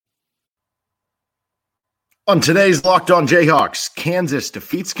On today's Locked On Jayhawks, Kansas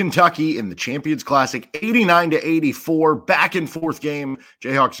defeats Kentucky in the Champions Classic 89-84. Back and forth game.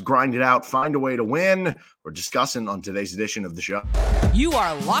 Jayhawks grind it out, find a way to win. We're discussing on today's edition of the show. You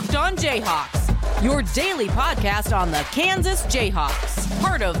are Locked On Jayhawks, your daily podcast on the Kansas Jayhawks,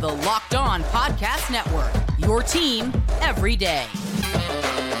 part of the Locked On Podcast Network, your team every day.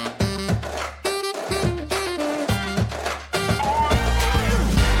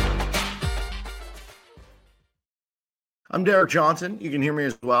 I'm Derek Johnson. You can hear me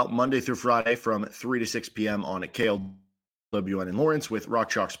as well Monday through Friday from 3 to 6 p.m. on at KLWN in Lawrence with Rock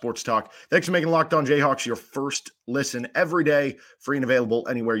Chalk Sports Talk. Thanks for making Locked On Jayhawks your first listen every day, free and available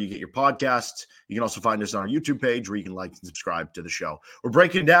anywhere you get your podcasts. You can also find us on our YouTube page where you can like and subscribe to the show. We're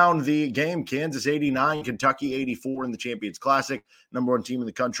breaking down the game, Kansas 89, Kentucky 84 in the Champions Classic. Number one team in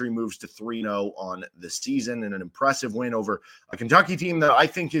the country moves to 3-0 on the season in an impressive win over a Kentucky team that I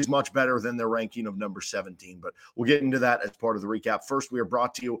think is much better than their ranking of number 17. But we'll get into that as part of the recap. First, we are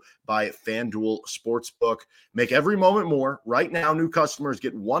brought to you by FanDuel Sportsbook. Make every moment more. Right now, new customers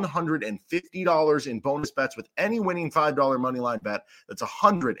get $150 in bonus bets with any winning $5 moneyline bet. That's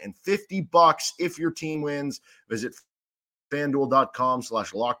 $150 if your team wins. Visit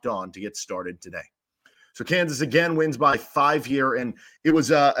FanDuel.com/lockedon to get started today. So Kansas again wins by 5 here, and it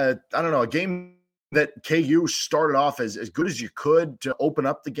was a game that KU started off as good as you could to open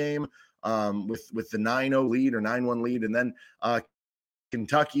up the game with the 9-0 lead or 9-1 lead, and then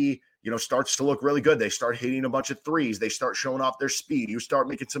Kentucky starts to look really good. They start hitting a bunch of threes. They start showing off their speed. You start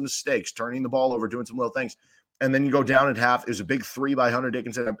making some mistakes, turning the ball over, doing some little things. And then you go down at half. It was a big three by Hunter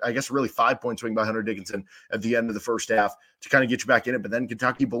Dickinson. I guess really 5-point swing by Hunter Dickinson at the end of the first half to kind of get you back in it. But then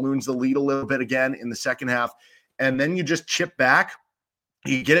Kentucky balloons the lead a little bit again in the second half. And then you just chip back.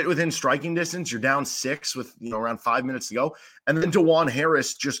 You get it within striking distance. You're down 6 with around 5 minutes to go. And then DeJuan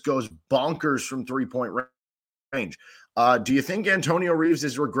Harris just goes bonkers from 3-point range. Do you think Antonio Reeves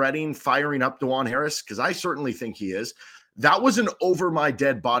is regretting firing up DeJuan Harris? Because I certainly think he is. That was an over my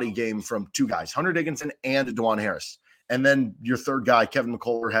dead body game from two guys, Hunter Dickinson and DeJuan Harris. And then your third guy, Kevin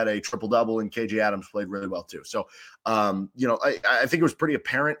McCullough, had a triple-double, and KJ Adams played really well too. So, I think it was pretty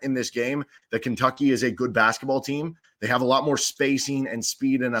apparent in this game that Kentucky is a good basketball team. They have a lot more spacing and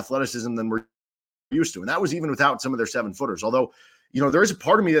speed and athleticism than we're used to. And that was even without some of their 7-footers. Although, there is a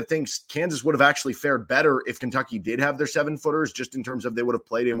part of me that thinks Kansas would have actually fared better if Kentucky did have their 7-footers, just in terms of they would have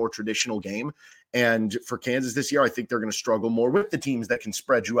played a more traditional game. And for Kansas this year, I think they're going to struggle more with the teams that can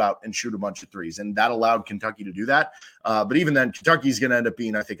spread you out and shoot a bunch of threes. And that allowed Kentucky to do that. But even then, Kentucky's going to end up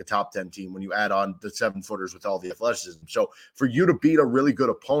being, I think, a top 10 team when you add on the 7-footers with all the athleticism. So for you to beat a really good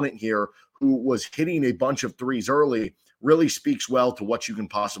opponent here who was hitting a bunch of threes early really speaks well to what you can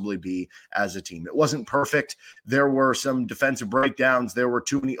possibly be as a team. It wasn't perfect. There were some defensive breakdowns. There were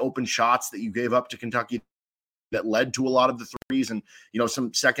too many open shots that you gave up to Kentucky that led to a lot of the threes, and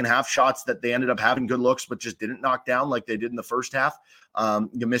some second half shots that they ended up having good looks but just didn't knock down like they did in the first half.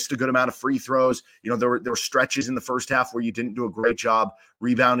 You missed a good amount of free throws. There were stretches in the first half where you didn't do a great job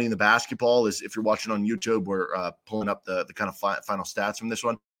rebounding the basketball. As if you're watching on YouTube, we're pulling up the kind of final stats from this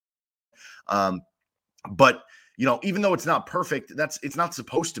one. But even though it's not perfect, it's not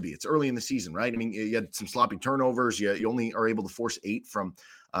supposed to be. It's early in the season, right? I mean, you had some sloppy turnovers. You only are able to force 8 from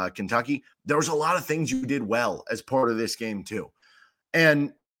Kentucky. There was a lot of things you did well as part of this game too.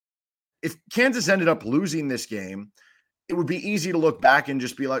 And if Kansas ended up losing this game, it would be easy to look back and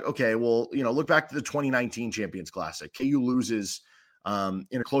just be like, okay, well, look back to the 2019 Champions Classic. KU loses in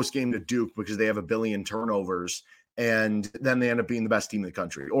a close game to Duke because they have a billion turnovers, and then they end up being the best team in the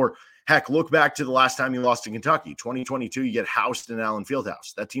country. Or heck, look back to the last time you lost to Kentucky, 2022, you get housed in Allen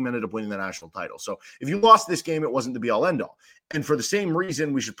Fieldhouse. That team ended up winning the national title. So if you lost this game, it wasn't the be-all, end-all. And for the same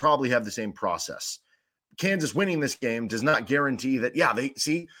reason, we should probably have the same process. Kansas winning this game does not guarantee that,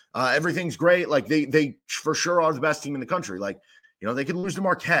 everything's great. Like they for sure are the best team in the country. Like, they could lose to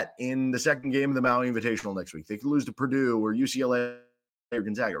Marquette in the second game of the Maui Invitational next week. They could lose to Purdue or UCLA or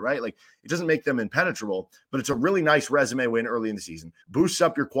Gonzaga, right? Like, it doesn't make them impenetrable, but it's a really nice resume win early in the season. Boosts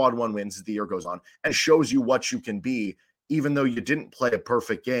up your quad 1 wins as the year goes on and shows you what you can be, even though you didn't play a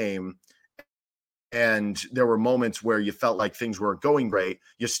perfect game. And there were moments where you felt like things weren't going great.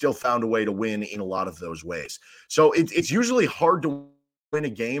 You still found a way to win in a lot of those ways. So it's usually hard to win a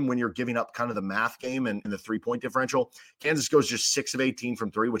game when you're giving up kind of the math game and the 3-point differential. Kansas goes just 6 of 18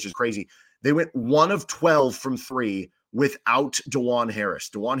 from 3, which is crazy. They went 1 of 12 from 3 without DeJuan Harris.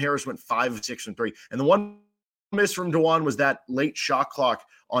 DeJuan Harris went 5 of 6 from 3. And the one miss from DeJuan was that late shot clock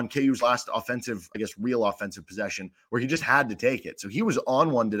on KU's last real offensive possession where he just had to take it. So he was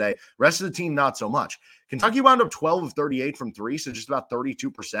on one today. Rest of the team, not so much. Kentucky wound up 12 of 38 from three, so just about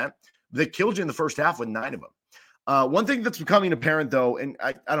 32%. They killed you in the first half with 9 of them. One thing that's becoming apparent, though, and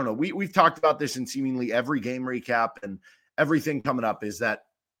I don't know, we've talked about this in seemingly every game recap and everything coming up, is that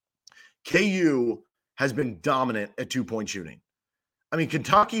KU has been dominant at two-point shooting. I mean,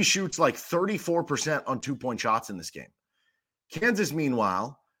 Kentucky shoots like 34% on two-point shots in this game. Kansas,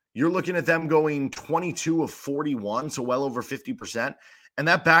 meanwhile, you're looking at them going 22 of 41, so well over 50%. And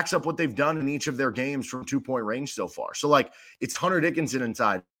that backs up what they've done in each of their games from two-point range so far. So, like, it's Hunter Dickinson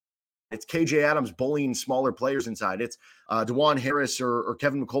inside. It's KJ Adams bullying smaller players inside. It's DeJuan Harris or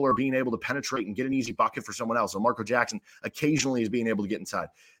Kevin McCullough being able to penetrate and get an easy bucket for someone else. Or Marco Jackson occasionally is being able to get inside.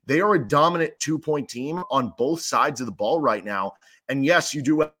 They are a dominant two-point team on both sides of the ball right now. And yes, you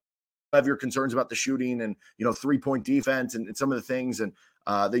do have your concerns about the shooting and, three-point defense and some of the things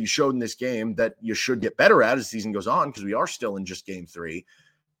that you showed in this game that you should get better at as the season goes on, because we are still in just game 3.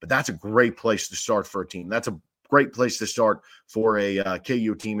 But that's a great place to start for a team. That's a great place to start for a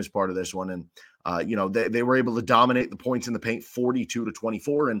KU team as part of this one. And, they were able to dominate the points in the paint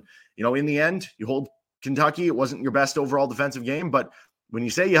 42-24. And, in the end, you hold Kentucky. It wasn't your best overall defensive game, but when you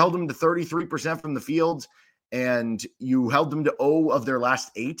say you held them to 33% from the field and you held them to 0 of their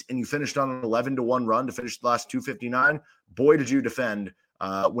last 8 and you finished on an 11-1 run to finish the last 259, boy, did you defend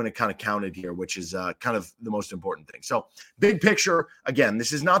when it kind of counted here, which is kind of the most important thing. So big picture, again,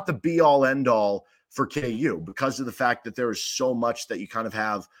 this is not the be-all, end-all for KU because of the fact that there is so much that you kind of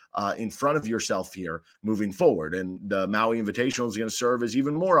have in front of yourself here moving forward. And the Maui Invitational is going to serve as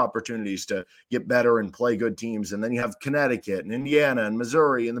even more opportunities to get better and play good teams. And then you have Connecticut and Indiana and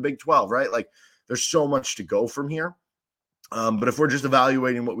Missouri and the Big 12, right? Like, there's so much to go from here. But if we're just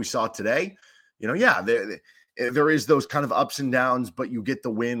evaluating what we saw today, there is those kind of ups and downs, but you get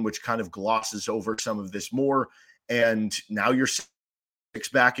the win, which kind of glosses over some of this more. And now you're 6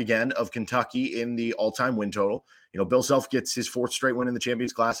 back again of Kentucky in the all-time win total. Bill Self gets his 4th straight win in the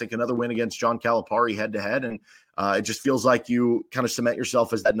Champions Classic, another win against John Calipari head-to-head, and it just feels like you kind of cement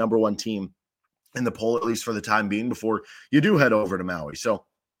yourself as that number 1 team in the poll, at least for the time being, before you do head over to Maui. So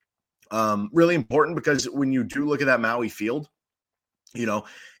really important, because when you do look at that Maui field,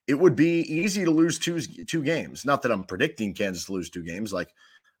 it would be easy to lose two games. Not that I'm predicting Kansas to lose 2 games, like,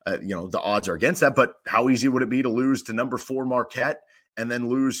 the odds are against that, but how easy would it be to lose to number 4 Marquette and then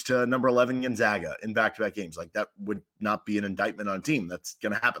lose to number 11 Gonzaga in back-to-back games? Like, that would not be an indictment on a team. That's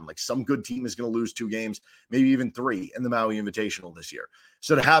going to happen. Like, some good team is going to lose 2 games, maybe even 3 in the Maui Invitational this year.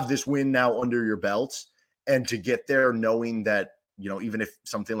 So to have this win now under your belts and to get there knowing that, even if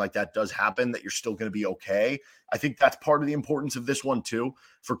something like that does happen, that you're still going to be okay, I think that's part of the importance of this one too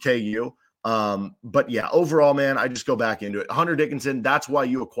for KU. But yeah, overall, man, I just go back into it. Hunter Dickinson, that's why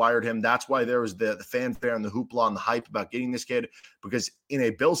you acquired him. That's why there was the fanfare and the hoopla and the hype about getting this kid, because in a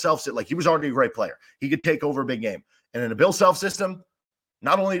Bill Self, like, he was already a great player. He could take over a big game. And in a Bill Self system,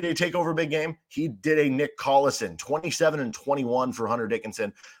 not only did he take over a big game, he did a Nick Collison, 27 and 21 for Hunter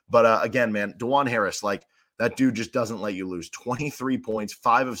Dickinson. But again, man, DeJuan Harris, like, that dude just doesn't let you lose. 23 points,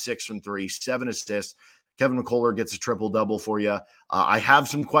 5 of 6 from 3, 7 assists. Kevin McCullough gets a triple-double for you. I have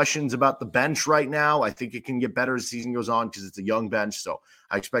some questions about the bench right now. I think it can get better as the season goes on because it's a young bench, so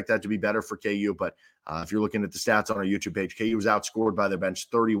I expect that to be better for KU. But if you're looking at the stats on our YouTube page, KU was outscored by their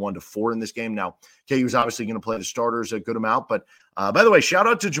bench 31-4 in this game. Now, KU is obviously going to play the starters a good amount. But, by the way, shout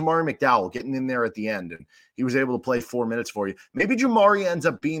out to Jamari McDowell getting in there at the end. And he was able to play 4 minutes for you. Maybe Jamari ends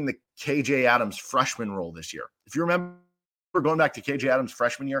up being the KJ Adams freshman role this year. If you remember, going back to KJ Adams'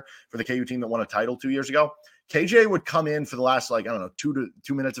 freshman year for the KU team that won a title 2 years ago, KJ would come in for the last, 2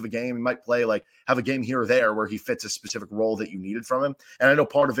 minutes of a game. He might play, have a game here or there where he fits a specific role that you needed from him. And I know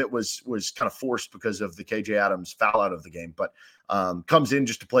part of it was kind of forced because of the KJ Adams foul out of the game, but comes in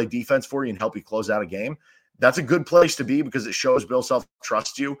just to play defense for you and help you close out a game. That's a good place to be because it shows Bill Self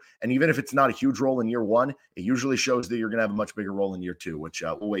trusts you. And even if it's not a huge role in year 1, it usually shows that you're going to have a much bigger role in year 2, which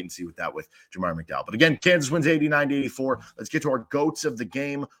we'll wait and see with that with Jamari McDowell. But again, Kansas wins 89-84. Let's get to our GOATs of the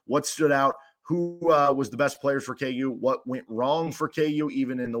game. What stood out? Who was the best players for KU? What went wrong for KU,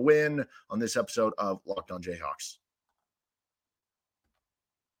 even in the win, on this episode of Locked On Jayhawks?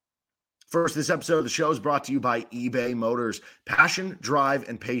 First, this episode of the show is brought to you by eBay Motors. Passion, drive,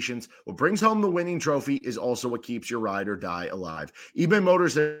 and patience. What brings home the winning trophy is also what keeps your ride or die alive. eBay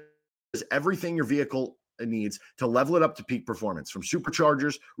Motors has everything your vehicle needs to level it up to peak performance. From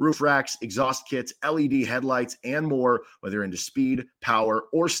superchargers, roof racks, exhaust kits, LED headlights, and more, whether you're into speed, power,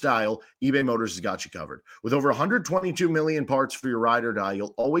 or style, eBay Motors has got you covered. With over 122 million parts for your ride or die,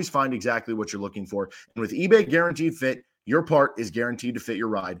 you'll always find exactly what you're looking for. And with eBay Guaranteed Fit, your part is guaranteed to fit your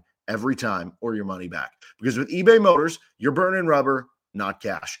ride every time or your money back. Because with eBay Motors, you're burning rubber, not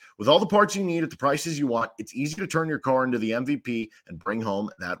cash. With all the parts you need at the prices you want, it's easy to turn your car into the MVP and bring home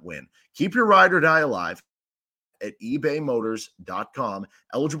that win. Keep your ride or die alive at ebaymotors.com.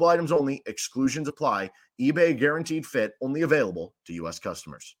 Eligible items only. Exclusions apply. eBay Guaranteed Fit, only available to U.S.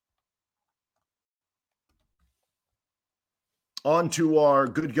 customers. On to our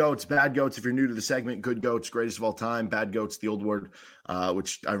good goats, bad goats. If you're new to the segment, good goats, greatest of all time. Bad goats, the old word,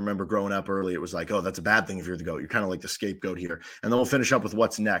 which I remember growing up early. It was like, oh, that's a bad thing if you're the goat. You're kind of like the scapegoat here. And then we'll finish up with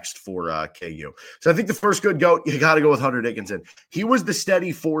what's next for KU. So I think the first good goat, you got to go with Hunter Dickinson. He was the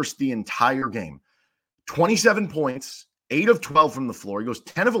steady force the entire game. 27 points, 8 of 12 from the floor. He goes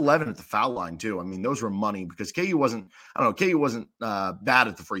 10 of 11 at the foul line, too. I mean, those were money because KU wasn't bad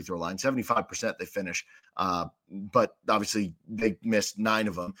at the free throw line. 75% they finish. But obviously they missed 9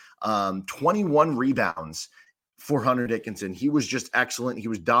 of them. 21 rebounds for Hunter Dickinson. He was just excellent. He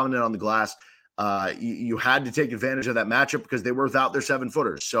was dominant on the glass. You had to take advantage of that matchup because they were without their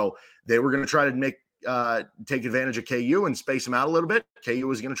 7-footers. So they were going to try to take advantage of KU and space him out a little bit. KU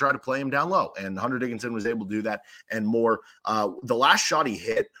was going to try to play him down low, and Hunter Dickinson was able to do that and more. The last shot he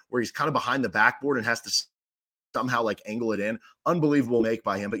hit where he's kind of behind the backboard and has to somehow like angle it in. Unbelievable make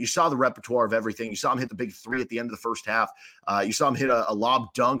by him. But you saw the repertoire of everything. You saw him hit the big 3 at the end of the first half. You saw him hit a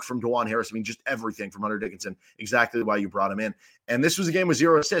lob dunk from DeJuan Harris. I mean, just everything from Hunter Dickinson, exactly why you brought him in. And this was a game with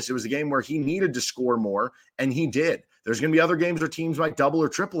 0 assists. It was a game where he needed to score more, and he did. There's going to be other games where teams might double or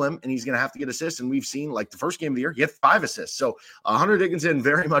triple him, and he's going to have to get assists. And we've seen, like the first game of the year, he had 5 assists. So Hunter Dickinson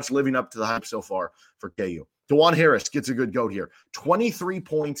very much living up to the hype so far for KU. DeJuan Harris gets a good goat here. 23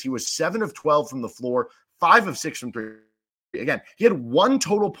 points. He was 7 of 12 from the floor, 5 of 6 from 3. Again, he had 1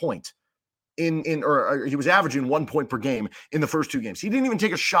 total point or he was averaging 1 point per game in the first 2 games. He didn't even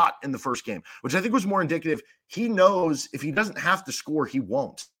take a shot in the first game, which I think was more indicative. He knows if he doesn't have to score, he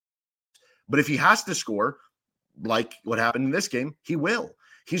won't. But if he has to score, like what happened in this game, he will.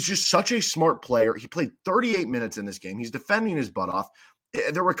 He's just such a smart player. He played 38 minutes in this game. He's defending his butt off.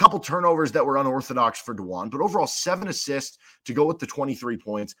 There were a couple turnovers that were unorthodox for DeJuan, but overall 7 assists to go with the 23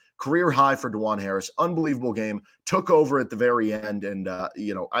 points. Career high for DeJuan Harris. Unbelievable game. Took over at the very end, and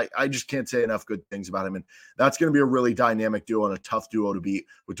I just can't say enough good things about him. And that's going to be a really dynamic duo and a tough duo to beat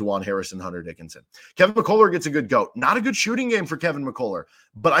with DeJuan Harris and Hunter Dickinson. Kevin McCullough gets a good goat. Not a good shooting game for Kevin McCullough,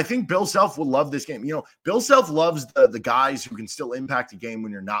 but I think Bill Self will love this game. You know, Bill Self loves the guys who can still impact a game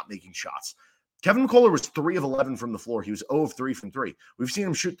when you're not making shots. Kevin McCullough was 3 of 11 from the floor. He was 0 of 3 from 3. We've seen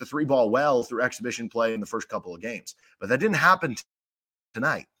him shoot the 3 ball well through exhibition play in the first couple of games, but that didn't happen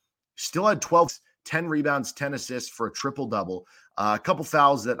tonight. Still had 12, 10 rebounds, 10 assists for a triple-double. A couple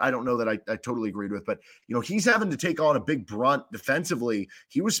fouls that I don't know that I totally agreed with, but he's having to take on a big brunt defensively.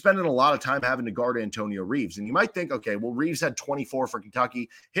 He was spending a lot of time having to guard Antonio Reeves. And you might think, okay, well, Reeves had 24 for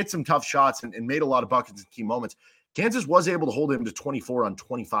Kentucky, hit some tough shots and made a lot of buckets in key moments. Kansas was able to hold him to 24 on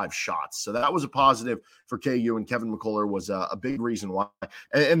 25 shots. So that was a positive for KU, and Kevin McCullough was a big reason why.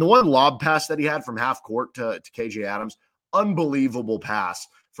 And the one lob pass that he had from half court to KJ Adams, unbelievable pass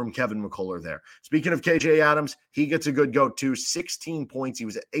from Kevin McCullough there. Speaking of KJ Adams, he gets a good goat too. 16 points. He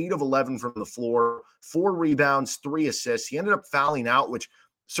was at 8 of 11 from the floor, 4 rebounds, 3 assists. He ended up fouling out, which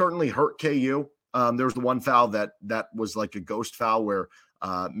certainly hurt KU. There was the one foul that was like a ghost foul where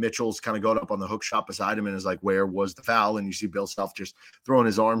Mitchell's kind of going up on the hook shot beside him and is like, where was the foul? And you see Bill Self just throwing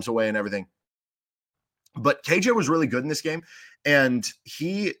his arms away and everything. But KJ was really good in this game. And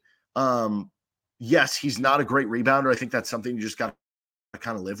he, yes, he's not a great rebounder. I think that's something you just got to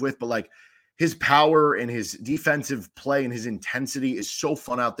kind of live with. But like his power and his defensive play and his intensity is so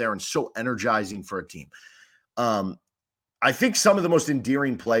fun out there and so energizing for a team. I think some of the most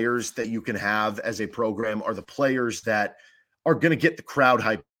endearing players that you can have as a program are the players that are going to get the crowd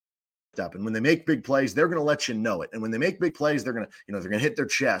hyped up. And when they make big plays, they're going to let you know it. And when they make big plays, they're going to, they're going to hit their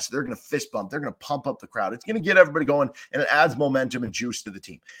chest. They're going to fist bump. They're going to pump up the crowd. It's going to get everybody going, and it adds momentum and juice to the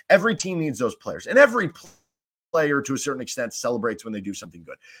team. Every team needs those players, and every player to a certain extent celebrates when they do something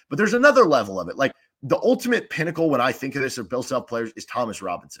good. But there's another level of it. Like the ultimate pinnacle when I think of this of Bill Self players is Thomas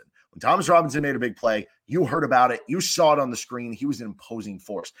Robinson. When Thomas Robinson made a big play, you heard about it. You saw it on the screen. He was an imposing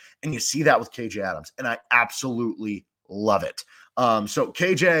force. And you see that with KJ Adams. And I absolutely love it. So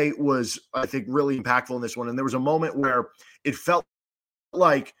KJ was, I think, really impactful in this one. And there was a moment where it felt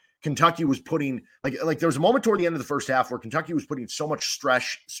like Kentucky was putting like there was a moment toward the end of the first half where Kentucky was putting so much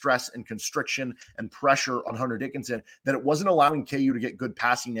stress and constriction and pressure on Hunter Dickinson that it wasn't allowing KU to get good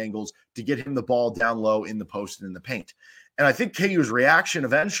passing angles to get him the ball down low in the post and in the paint. And I think KU's reaction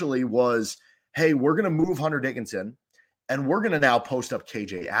eventually was, hey, we're going to move Hunter Dickinson and we're going to now post up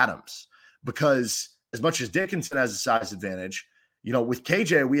KJ Adams, because as much as Dickinson has a size advantage, with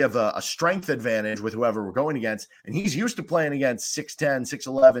KJ, we have a strength advantage with whoever we're going against, and he's used to playing against 6'10",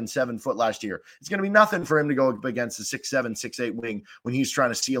 6'11", 7 foot last year. It's going to be nothing for him to go up against the 6'7", 6'8" wing when he's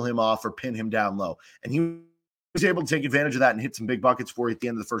trying to seal him off or pin him down low. And he was able to take advantage of that and hit some big buckets for you at the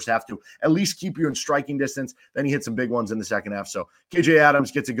end of the first half to at least keep you in striking distance. Then he hit some big ones in the second half. So KJ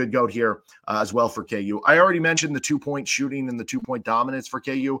Adams gets a good goat here as well for KU. I already mentioned the 2-point shooting and the 2-point dominance for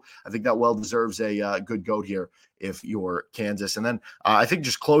KU. I think that well deserves a good goat here if you're Kansas. And then I think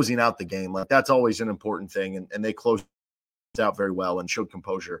just closing out the game, like that's always an important thing. And they closed out very well and showed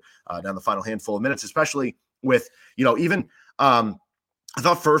composure down the final handful of minutes, especially with, even I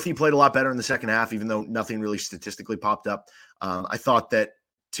thought Furphy played a lot better in the second half, even though nothing really statistically popped up. I thought that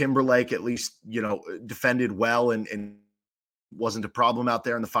Timberlake at least, defended well and wasn't a problem out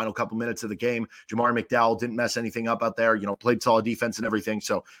there in the final couple minutes of the game. Jamar McDowell didn't mess anything up out there, played solid defense and everything.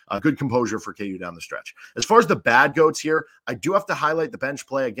 So good composure for KU down the stretch. As far as the bad goats here, I do have to highlight the bench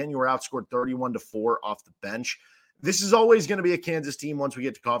play. Again, you were outscored 31-4 off the bench. This is always going to be a Kansas team once we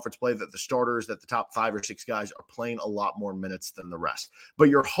get to conference play, that the starters, that the top 5 or 6 guys are playing a lot more minutes than the rest. But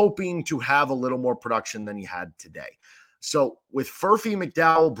you're hoping to have a little more production than you had today. So with Furphy,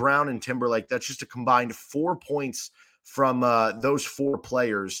 McDowell, Brown, and Timberlake, that's just a combined 4 points from those 4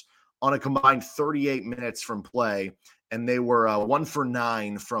 players on a combined 38 minutes from play. And they were 1 for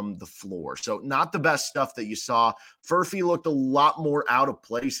 9 from the floor. So not the best stuff that you saw. Furphy looked a lot more out of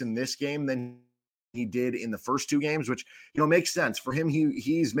place in this game than he did in the first 2 games, which, makes sense for him.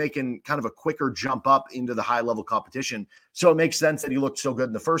 He's making kind of a quicker jump up into the high level competition. So it makes sense that he looked so good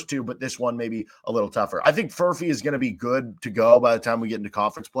in the first 2, but this one maybe a little tougher. I think Furphy is going to be good to go by the time we get into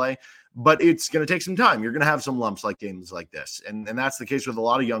conference play, but it's going to take some time. You're going to have some lumps like games like this. And that's the case with a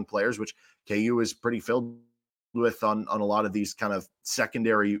lot of young players, which KU is pretty filled with on a lot of these kind of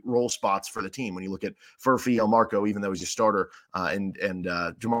secondary role spots for the team. When you look at Furphy, El Marco, even though he's a starter, and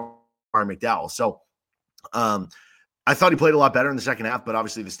Jamar McDowell. So I thought he played a lot better in the second half, but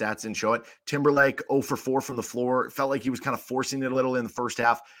obviously the stats didn't show it. Timberlake 0 for 4 from the floor. It felt like he was kind of forcing it a little in the first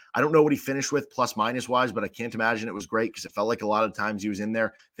half. I don't know what he finished with plus minus wise, but I can't imagine it was great because it felt like a lot of times he was in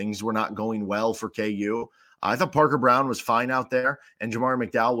there, things were not going well for KU. I thought Parker Brown was fine out there, and Jamar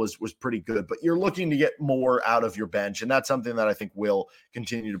McDowell was pretty good. But you're looking to get more out of your bench, and that's something that I think will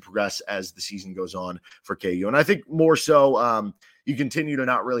continue to progress as the season goes on for KU. And I think more so, you continue to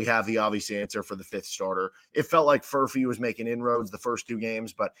not really have the obvious answer for the 5th starter. It felt like Furphy was making inroads the first 2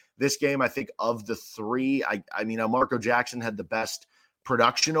 games, but this game, I think of the 3, I mean, Marco Jackson had the best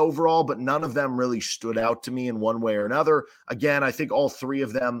production overall, but none of them really stood out to me in one way or another. Again, I think all 3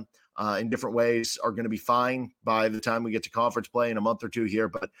 of them in different ways are going to be fine by the time we get to conference play in a month or 2 here.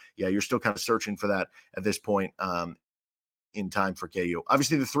 But yeah, you're still kind of searching for that at this point in time for KU.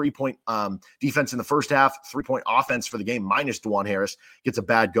 Obviously the 3-point defense in the first half, 3-point offense for the game minus DeJuan Harris gets a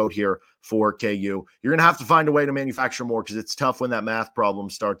bad goat here for KU. You're going to have to find a way to manufacture more because it's tough when that math problem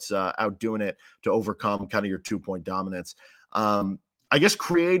starts outdoing it to overcome kind of your 2-point dominance. I guess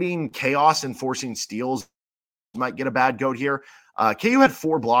creating chaos and forcing steals might get a bad goat here. KU had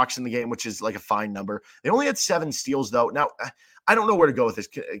 4 blocks in the game, which is like a fine number. They only had 7 steals, though. Now, I don't know where to go with this.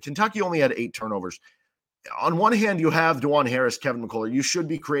 Kentucky only had 8 turnovers. On one hand, you have DeJuan Harris, Kevin McCullough. You should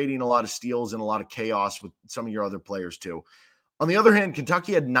be creating a lot of steals and a lot of chaos with some of your other players, too. On the other hand,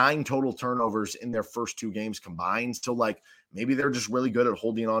 Kentucky had 9 total turnovers in their first 2 games combined. So, maybe they're just really good at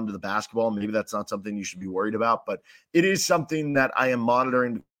holding on to the basketball. Maybe that's not something you should be worried about. But it is something that I am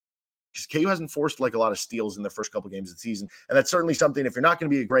monitoring because KU hasn't forced a lot of steals in the first couple games of the season. And that's certainly something, if you're not going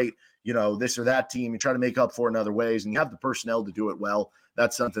to be a great, this or that team, you try to make up for it in other ways and you have the personnel to do it well.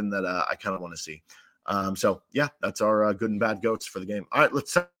 That's something that I kind of want to see. So yeah, that's our good and bad goats for the game. All right,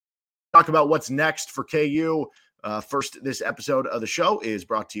 let's talk about what's next for KU. First, this episode of the show is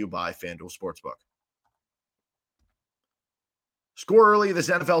brought to you by FanDuel Sportsbook. Score early this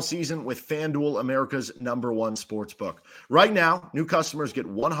NFL season with FanDuel, America's #1 sportsbook. Right now, new customers get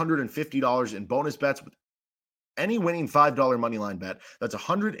 $150 in bonus bets with any winning $5 moneyline bet. That's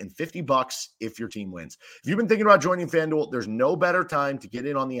 $150 if your team wins. If you've been thinking about joining FanDuel, there's no better time to get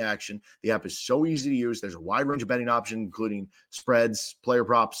in on the action. The app is so easy to use. There's a wide range of betting options, including spreads, player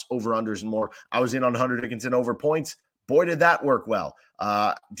props, over-unders, and more. I was in on Hunter Dickinson over points. Boy, did that work well.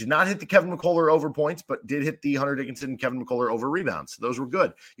 Did not hit the Kevin McCullough over points, but did hit the Hunter Dickinson and Kevin McCullough over rebounds. So those were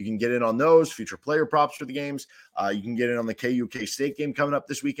good. You can get in on those future player props for the games. You can get in on the KU K-State game coming up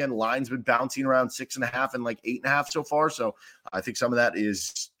this weekend. Line's been bouncing around 6.5 and like 8.5 so far. So I think some of that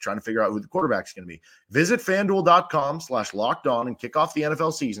is trying to figure out who the quarterback's going to be. Visit FanDuel.com/lockedon and kick off the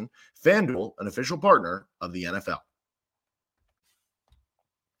NFL season. FanDuel, an official partner of the NFL.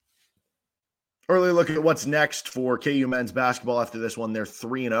 Early look at what's next for KU men's basketball after this one. They're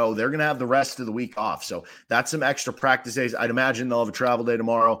 3-0. They're going to have the rest of the week off. So that's some extra practice days. I'd imagine they'll have a travel day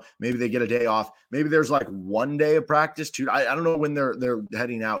tomorrow. Maybe they get a day off. Maybe there's like 1 day of practice. I don't know when they're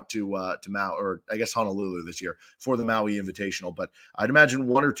heading out to Maui, or I guess Honolulu this year for the Maui Invitational. But I'd imagine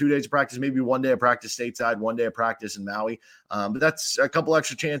 1 or 2 days of practice, maybe 1 day of practice stateside, 1 day of practice in Maui. But that's a couple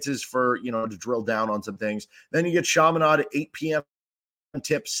extra chances for, to drill down on some things. Then you get Chaminade at 8 p.m.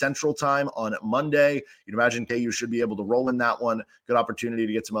 tip Central Time on Monday. You'd imagine KU should be able to roll in that one. Good opportunity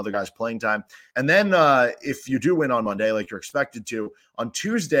to get some other guys playing time. And then if you do win on Monday, like you're expected to, on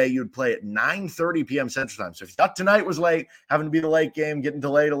Tuesday, you'd play at 9:30 p.m. Central Time. So if you thought tonight was late, having to be the late game, getting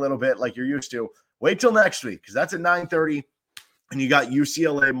delayed a little bit like you're used to, wait till next week, because that's at 9:30. And you got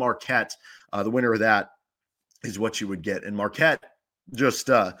UCLA Marquette. The winner of that is what you would get. And Marquette, just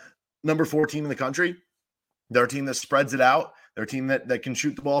number 14 in the country. They're a team that spreads it out. They're a team that can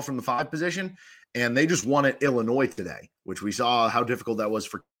shoot the ball from the 5 position, and they just won at Illinois today, which we saw how difficult that was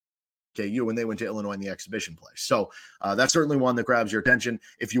for KU when they went to Illinois in the exhibition play. So that's certainly one that grabs your attention.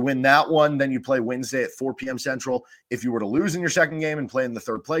 If you win that one, then you play Wednesday at 4 p.m. Central. If you were to lose in your second game and play in the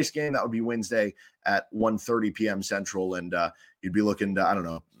third place game, that would be Wednesday at 1:30 p.m. Central, and you'd be looking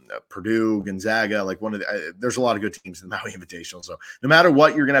to, Purdue, Gonzaga, like there's a lot of good teams in the Maui Invitational. So no matter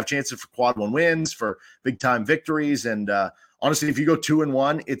what, you're going to have chances for quad 1 wins, for big time victories. And honestly, if you go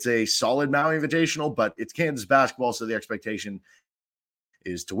 2-1, it's a solid Maui Invitational, but it's Kansas basketball. So the expectation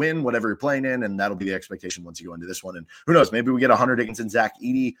is to win whatever you're playing in. And that'll be the expectation once you go into this one. And who knows, maybe we get a Hunter Dickinson, Zach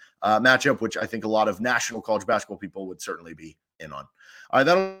Edey matchup, which I think a lot of national college basketball people would certainly be in on. All right,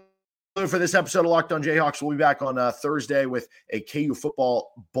 that'll for this episode of Locked On Jayhawks. We'll be back on Thursday with a KU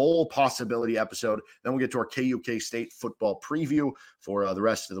football bowl possibility episode. Then we'll get to our KU K-State football preview for the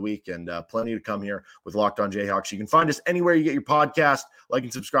rest of the week, and plenty to come here with Locked On Jayhawks. You can find us anywhere you get your podcast. Like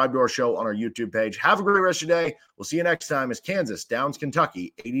and subscribe to our show on our YouTube page. Have a great rest of your day. We'll see you next time as Kansas downs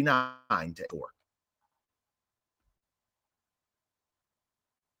Kentucky 89-4.